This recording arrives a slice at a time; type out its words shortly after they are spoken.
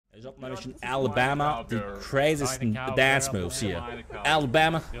Ich hab nämlich in Alabama die craziesten dance moves hier.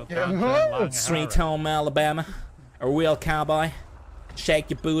 Alabama, Street Home Alabama, a real cowboy.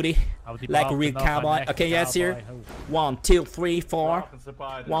 Shake your booty like a real cowboy. Okay, yes, here. 1, 2, 3, 4.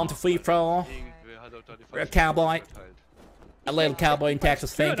 1, 2, 3, 4. A cowboy. A little cowboy in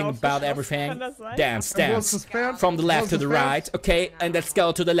Texas thinking about everything. Dance, dance. From the left to the right. Okay, and let's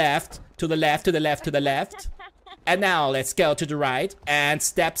go to the left. To the left, to the left, to the left. And now let's go to the right. And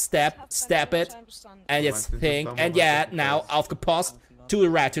step, step, step it. And just think. And yeah, now aufgepasst. To the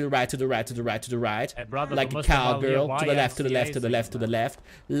right, to the right, to the right, to the right, to the right. Like a cowgirl. To the left, to the left, to the left, to the left.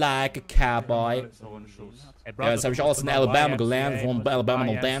 Like a cowboy. Ja, das habe ich alles in Alabama gelernt. Von Alabama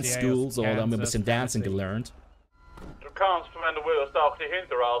noch Dance Schools. Oder haben wir ein bisschen Dancing gelernt. Du kannst, wenn du willst, auch die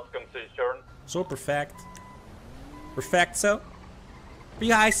Hinterausgang sichern. So, perfekt. Perfekt so.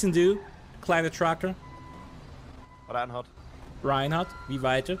 Wie heißen du, kleiner Trucker? Reinhard. Reinhard, wie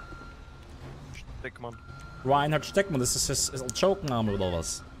weiter? Steckmann. Reinhard Steckmann, das ist ein Joke-Name oder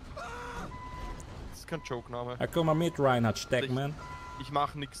was? Das ist kein Joke-Name. Ja, komm mal mit, Reinhard Steckmann. Ich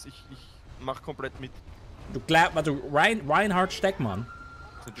mach nix, ich mach komplett mit. Du glaubst, warte, Reinhard Steckmann?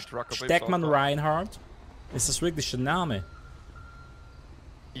 Steckmann Reinhard? Ist das wirklich ein Name?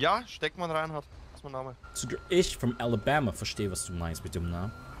 Ja, Steckmann Reinhard. Das ist mein Name. Sogar ich vom Alabama verstehe, was du meinst mit dem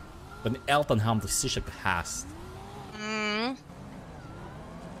Namen. Deine Eltern haben dich sicher gehasst.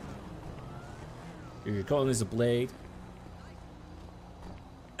 Hier kommt diese Blade.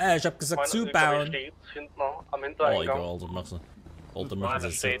 Ich hab gesagt zubauen. Oh egal, Alter, machen sie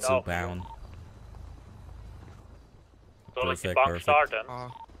es zubauen. Soll ich die Bank starten?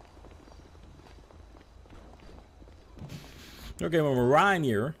 Okay, wir haben Ryan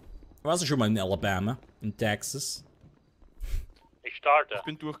hier. Warst du schon mal in Alabama? In Texas? Ich starte. Ich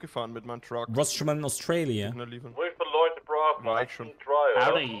bin durchgefahren mit meinem Truck. Warst du schon mal in Australien? Wie viele Leute brauchen war ich schon.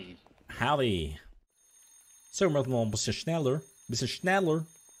 Howdy. Howdy. So, wir machen noch ein bisschen schneller. Ein bisschen schneller.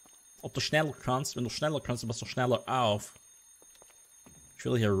 Ob du schneller kannst. Wenn du schneller kannst, dann machst du schneller auf. Ich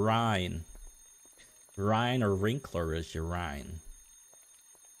will hier Ryan. Ryan oder Winkler ist hier Ryan.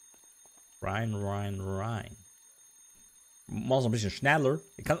 Ryan. Mach ein bisschen schneller.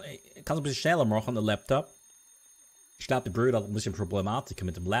 Ich kann es ein bisschen schneller machen, der Laptop. Ich glaube, der Bruder hat ein bisschen Problematik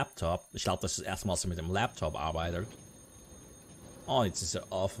mit dem Laptop. Ich glaube, das ist erstmal, dass er mit dem Laptop arbeitet. Oh, jetzt ist er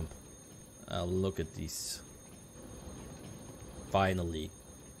offen. Look at this. Finally.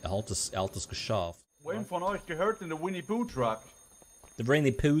 Er hat es geschafft. Wem von euch gehört in der Winnie Pooh Truck? Der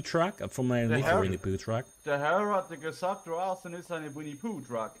Winnie Pooh Truck? Von meinem nicht der Winnie Pooh Truck. Der Herr hatte gesagt, draußen ist eine Winnie Pooh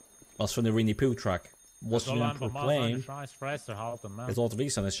Truck. Was für eine Winnie Pooh Truck? Was für ein Problem? Er sollte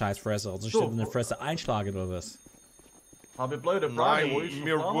wirklich seine Scheißfresse, also steht in der Fresse einschlagen oder was? Habe blöde Frage, wo ich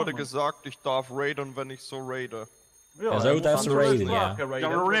mir wurde gesagt, ich darf raiden, wenn ich so raide. Ja, so darfst du raiden, ja.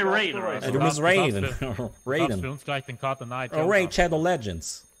 Du musst raiden. Raiden. Für uns gleich den Kanal. Oh, raid Shadow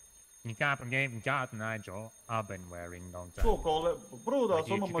Legends. Ich habe einen Kanal, Joe. I've been wearing long time. So, Bruder,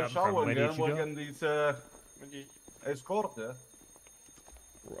 sollen wir mal schauen, wegen diese Eskorte?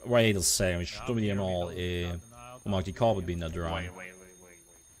 Wait a second, ich stoppe die mal, mag die Kabelbinder dran.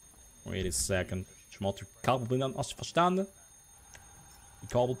 Wait a second. Ich mach die Kabelbinder an, hast du verstanden? Die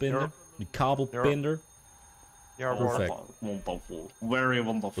Kabelbinder? Ja. Die Kabelbinder? Ja, perfekt. Wonderful. Very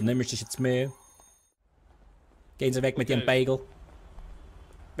wonderful. Dann nehme ich dich jetzt mit. Gehen Sie weg mit Ihrem Bagel.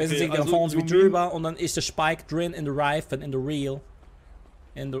 Wissen Sie, dann fahren Sie drüber und dann ist der Spike drin in der Reifen, in der Reel.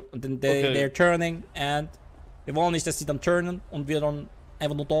 Und dann they're turning and wir wollen nicht, dass sie dann turnen und wir dann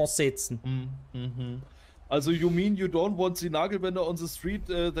einfach nur da sitzen. Also, you mean you don't want the Nagelbänder on the street,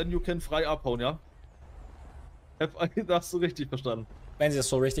 then you can frei abhauen, ja? Das hast du richtig verstanden. Wenn Sie das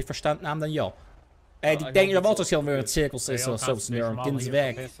so richtig verstanden haben, dann ja. Die denken, dat was heel weer het cirkels is of zo sneer, kind is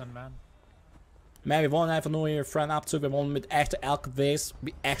weg. Maar we wollen einfach nur hier front abzug, wir wollen mit echte LKWs,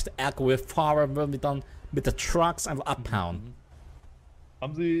 wie echte Lkw Fahrer, wollen wir dann mit den Trucks einfach abhauen.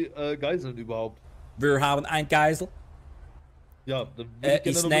 Haben Sie Geiseln überhaupt? Wir haben ein Geisel. Ja, dann will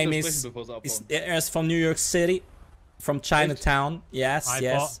ich gerne noch is, bevor Sie abhauen. Er is from New York City, from Chinatown, yes,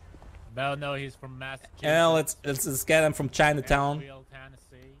 yes. Well, no, he's from Massachusetts. Well, let's get him from Chinatown.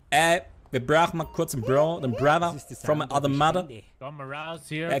 Wir brauchen mal kurz einen Bro, den Brother from another mother. Come arouse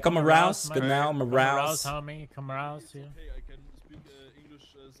here. Ja, komm mal raus, genau, mal raus. Homie, come arouse here. Okay, I can speak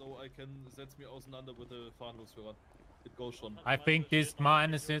English, so I can setz mich auseinander mit den Verhandlungsführern. It goes schon. I think this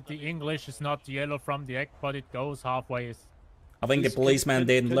mine is the English is not yellow from the egg, but it goes halfway. I think the policeman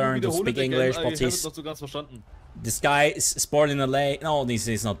didn't learn to speak English, but he's... This guy is born in LA. No,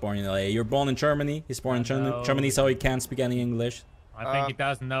 he's not born in LA. You're born in Germany. He's born in Germany, so he can't speak any English. I think he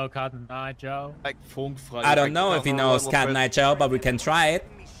doesn't know Cat and I, Joe. I don't know if he knows Cat and I, Joe, but we can try it.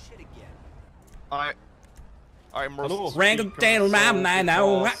 I'm Random tail man, I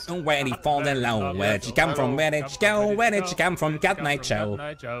know when he falls in love. Where did you come from? Where did you go? Where did you come from? Got night show.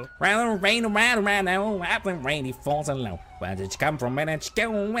 Rain around, now. When rain he falls in love. Where did you come from? Where did you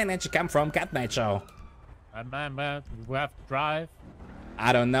go? Where did you come from? Got night show. Man, we have to drive.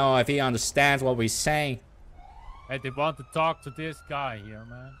 I don't know if he understands what we say. Hey, they want to talk to this guy here,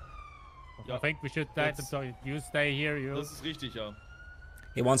 man. I think we should take them to you. Stay here, you. Das ist richtig, ja.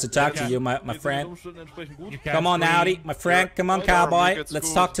 He wants to talk to you, my friend. Come on, Audi, my friend. Come on, cowboy.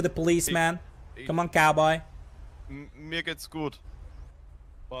 Let's talk to the policeman. Come on, cowboy. Mir geht's gut.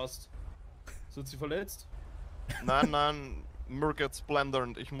 Passt. Sind Sie verletzt? Nein, mir geht's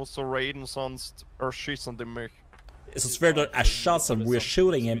blendend. Ich muss so raiden, sonst erschießen die mich. Sonst wird erschossen. We're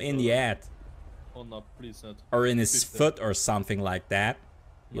shooting him in the head. Oh no, please not. Or in his foot or something like that.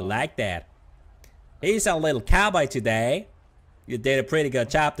 You like that? He's a little cowboy today. You did a pretty good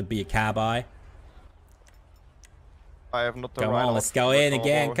job to be a cowboy. I have not the Come right on, let's go in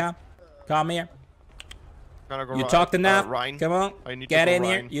again. Come here. Go You talked enough. Ryan. Come on, I need get to go in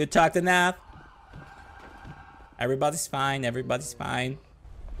here. Ryan. You talked enough. Everybody's fine. Everybody's fine.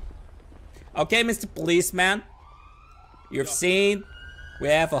 Okay, Mr. Policeman. You've seen we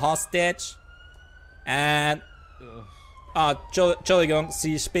have a hostage. And Entschuldigung,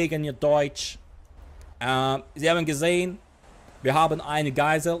 Sie sprechen ja Deutsch. Sie haben gesehen, wir haben eine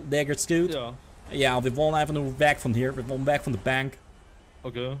Geisel, der geht's gut. Ja. Ja, wir wollen einfach nur weg von hier. Wir wollen weg von der Bank.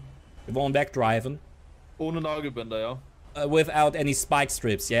 Okay. Wir wollen wegdriven. Ohne Nagelbänder, ja. Without any spike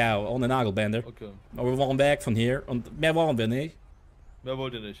strips, ja, ohne Nagelbänder. Okay. Aber wir wollen weg von hier und mehr wollen wir nicht. Mehr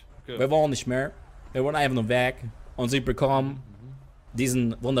wollt ihr nicht. Okay. Wir wollen nicht mehr. Wir wollen einfach nur weg und sie bekommen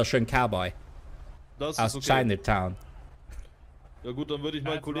diesen wunderschönen Cowboy Das aus ist okay. Chinatown. Ja gut, dann würde ich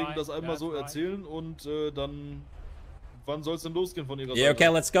meinen Kollegen das einmal so erzählen und dann... Wann soll es denn losgehen von ihrer Seite? Ja, okay,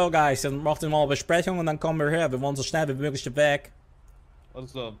 let's go, guys. Dann macht ihr mal eine Besprechung und dann kommen wir her. Wir wollen so schnell wie möglich weg.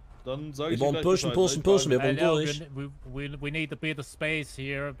 Alles klar. Dann sage Wir ich wollen gleich pushen, Bescheid. pushen. Wir wollen durch. We need a bit of space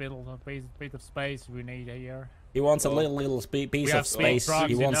here. A bit of space we need here. He wants a little piece of space.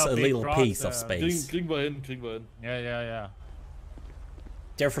 He wants a little piece of space. Kriegen wir hin. Ja.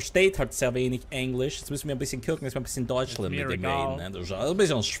 Der versteht halt sehr wenig Englisch. Jetzt müssen wir ein bisschen gucken, dass wir ein bisschen Deutsch mit dem reden. Das ist ein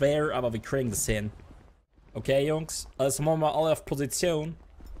bisschen schwer, aber wir kriegen das hin. Okay, Jungs. Also machen wir alle auf Position.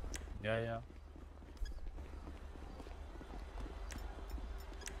 Ja.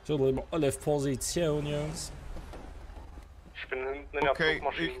 So, machen wir alle auf Position, Jungs. Ich bin hinten in der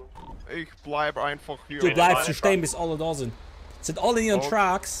Flugmaschine. Ich bleib einfach hier. Du bleibst hier stehen, bis alle da sind. Sind alle in ihren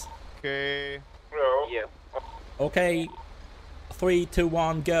Trucks? Okay. Ja. Okay. 3, 2,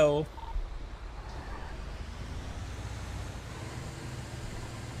 1, go.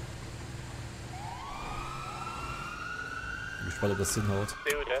 Ich weiß nicht, ob das Sinn hat.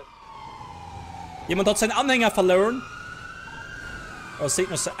 Jemand hat seinen Anhänger verloren. Oh, sieht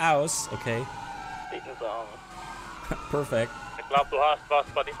nur so aus. Okay. Sieht nur so aus. Perfekt. Ich glaube, du hast was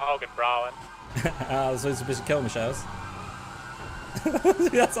bei den Augenbrauen. Ah, das sieht so ein bisschen komisch aus.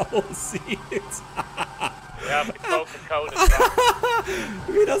 Wie das aussieht. Ja, mit Broken Code.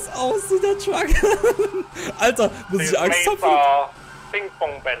 Wie das aussieht, der Truck. Alter, muss ich Angst haben?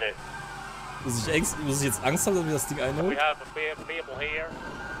 Ping-Pong-Bälle. Muss ich jetzt Angst haben, dass mir das Ding einholt? We have a people here.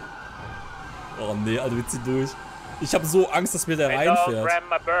 Oh nee, Alter, wir ziehen durch. Ich habe so Angst, dass mir der Don't reinfährt. grab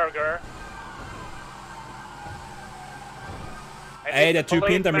my burger. Ey, der Typ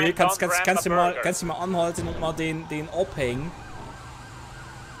hinter mir, kannst du mal anhalten und mal den abhängen?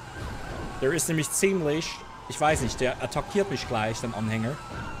 Der ist nämlich ziemlich, ich weiß nicht, der attackiert mich gleich, den Anhänger.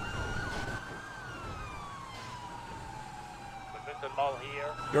 Wir müssen mal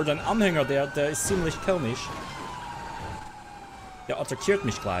hier. Ja, dein Anhänger, der ist ziemlich komisch. Der attackiert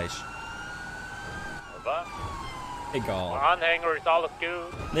mich gleich. Was? Egal. Der Anhänger ist alles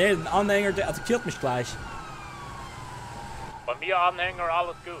gut. Nee, der Anhänger, der attackiert mich gleich. Bei mir Anhänger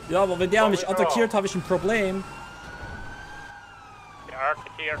alles gut. Ja, aber wenn der mich attackiert, habe ich ein Problem. Der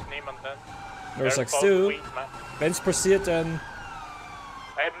attackiert niemanden. Was sagst du? Wenn es passiert, dann...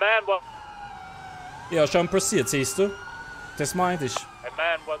 Hey man, what? Ja, schon passiert, siehst du? Das meinte ich. Hey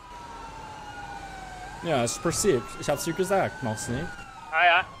man, what? Ja, es ist passiert. Ich hab's dir gesagt, mach's nicht. Ah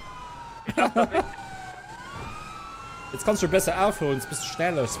ja. Ich hab das nicht. Jetzt kannst du besser aufholen, jetzt bist du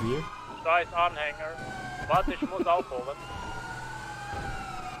schneller als wir. Scheiß Anhänger. Warte, ich muss aufholen.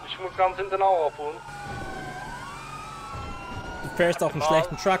 Ich muss ganz hinten auch aufholen. Du fährst auf einen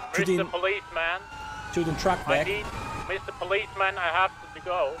schlechten Truck. Tu Mr. Policeman. den Truck I weg. need Mr. Policeman, I have to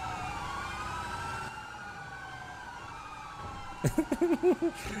go.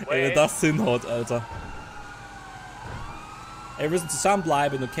 Ey, wenn das Sinn hat, Alter. Ey, wir müssen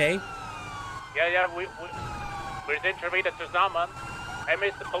zusammenbleiben, okay? Ja, wir sind schon wieder zusammen. Hey,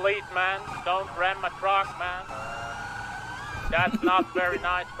 Mr. Policeman, don't ram my truck, man. That's not very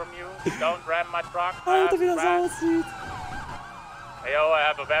nice from you. Don't ram my truck. Alter, wie das aussieht. Hey, yo, I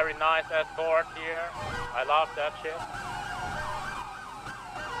have a very nice escort here. I love that shit.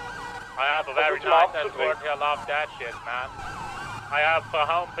 I have a very nice escort here. I love that shit, man. I have a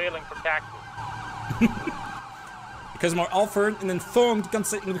home feeling protected. Ich kann es mal aufhören, in den Funk die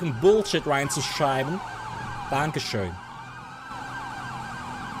ganze Zeit irgendwelchen Bullshit reinzuschreiben. Dankeschön.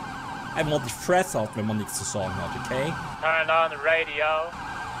 Einfach mal die Fresse auf, wenn man nichts zu sagen hat, okay? Turn on the radio.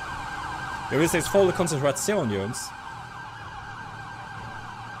 Ihr wisst jetzt volle Konzentration, Jungs.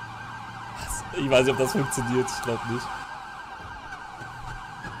 Ich weiß nicht, ob das funktioniert, ich glaube nicht.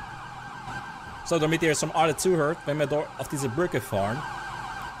 So, damit ihr es schon alle zuhört, wenn wir dort auf diese Brücke fahren,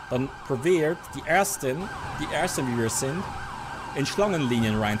 dann probiert die ersten wie wir sind, in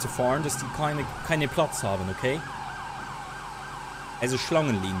Schlangenlinien reinzufahren, dass die keine Platz haben, okay? Also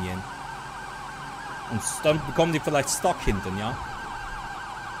Schlangenlinien. Und dann bekommen die vielleicht Stock hinten, ja?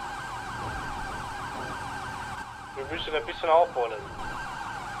 Wir müssen ein bisschen aufholen.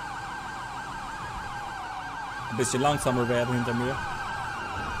 Ein bisschen langsamer werden hinter mir.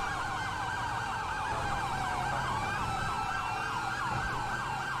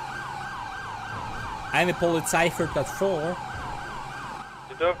 Eine Polizei fährt dort vor.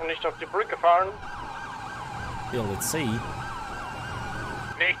 Sie dürfen nicht auf die Brücke fahren. Yeah, let's see.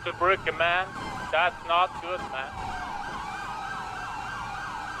 Nicht zur Brücke, man. That's not good, man.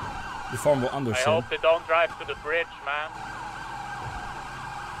 Die fahren woanders I hin. hope they don't drive to the bridge, man.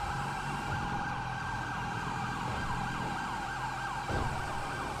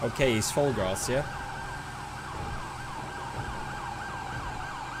 Okay, ist Vollgas, ja?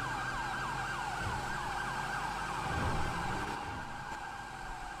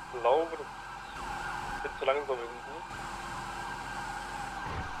 Ich glaube, das wird zu langsam irgendwie.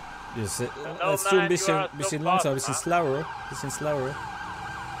 Let's do ein bisschen langsamer, ein bisschen slower.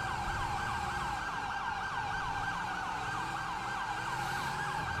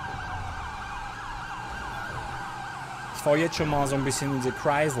 Ich fahre jetzt schon mal so ein bisschen in diese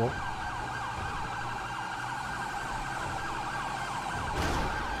Kreisel.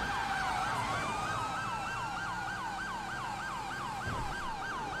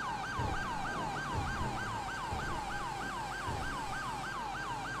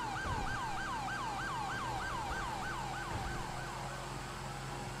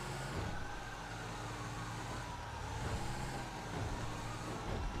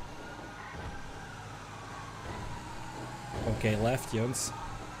 Okay, left, Jungs.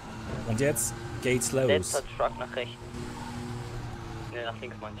 Und jetzt geht's los. Letzter Truck nach rechts. Ne, nach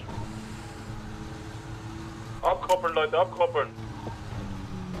links manchmal. Abkoppeln, Leute, abkoppeln.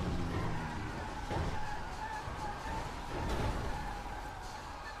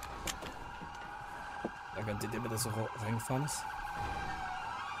 Da könnt ihr mir das so reingefahren ist.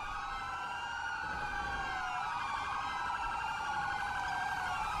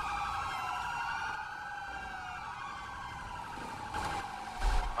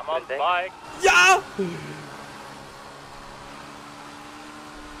 I'm on the bike. Ja!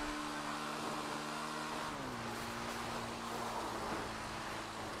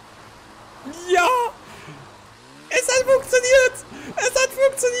 Ja! Es hat funktioniert! Es hat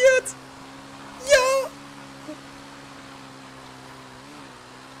funktioniert! Ja!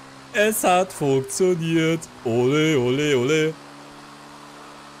 Es hat funktioniert! Ole, ole, ole!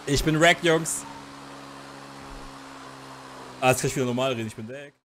 Ich bin Rack, Jungs! Ah, jetzt kann ich wieder normal reden, ich bin weg.